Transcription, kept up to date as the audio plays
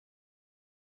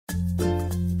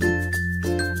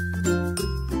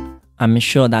I'm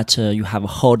sure that you have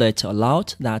heard it a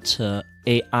lot that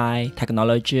AI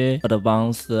technology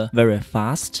advances very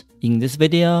fast. In this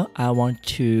video, I want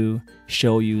to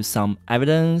show you some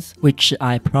evidence which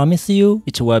I promise you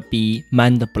it will be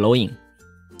mind-blowing.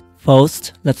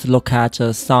 First, let's look at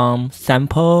some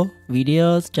sample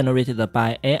videos generated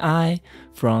by AI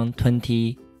from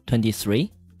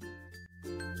 2023.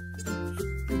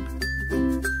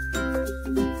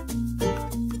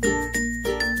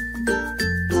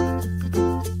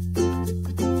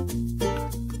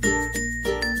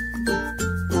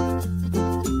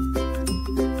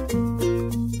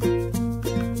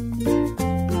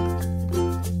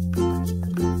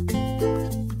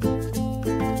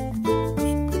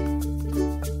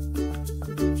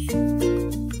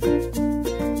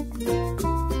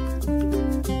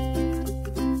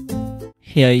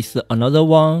 Here is another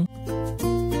one.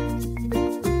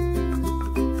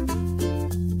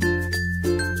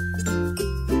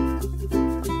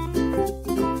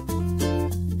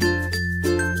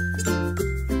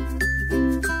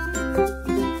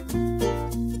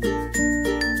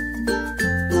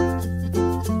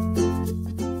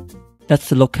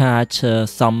 Let's look at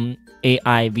some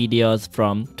AI videos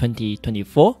from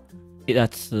 2024.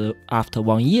 That's after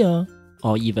 1 year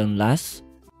or even less.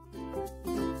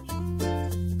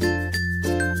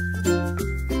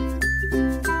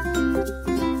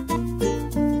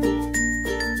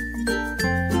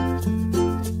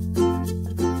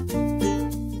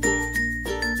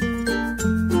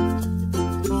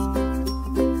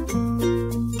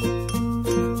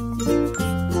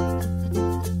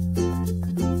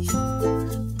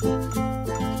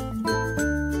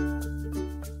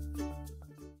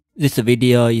 This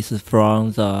video is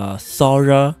from the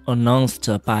Sora announced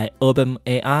by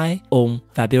OpenAI on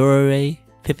February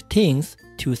 15th,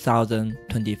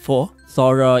 2024.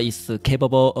 Sora is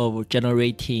capable of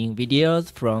generating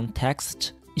videos from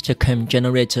text. It can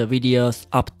generate videos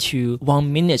up to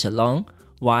 1 minute long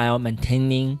while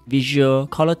maintaining visual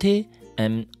quality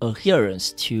and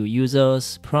adherence to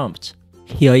users' prompt.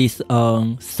 Here is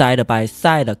a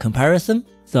side-by-side comparison.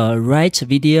 The right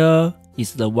video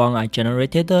is the one I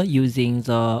generated using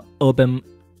the open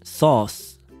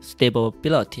source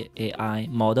stability AI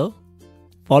model.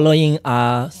 Following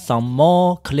are some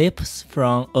more clips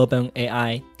from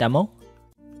OpenAI demo.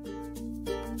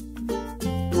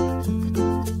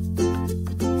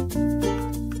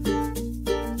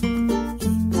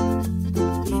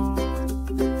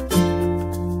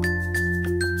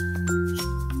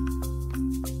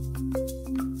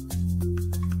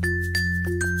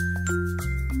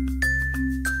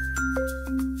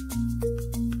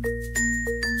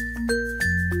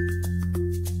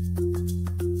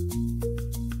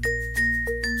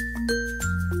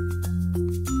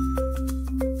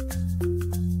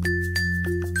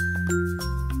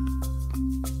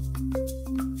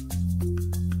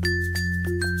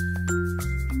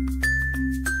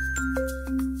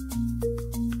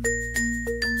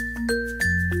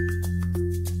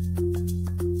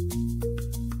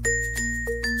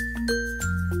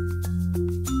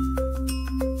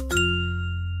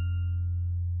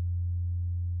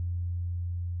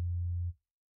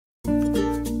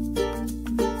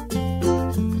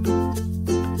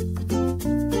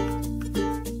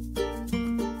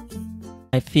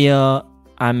 I feel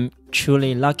I'm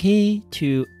truly lucky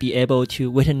to be able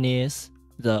to witness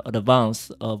the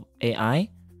advance of AI.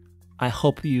 I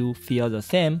hope you feel the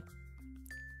same.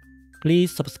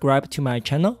 Please subscribe to my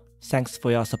channel. Thanks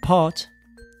for your support.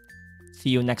 See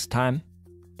you next time.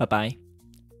 Bye bye.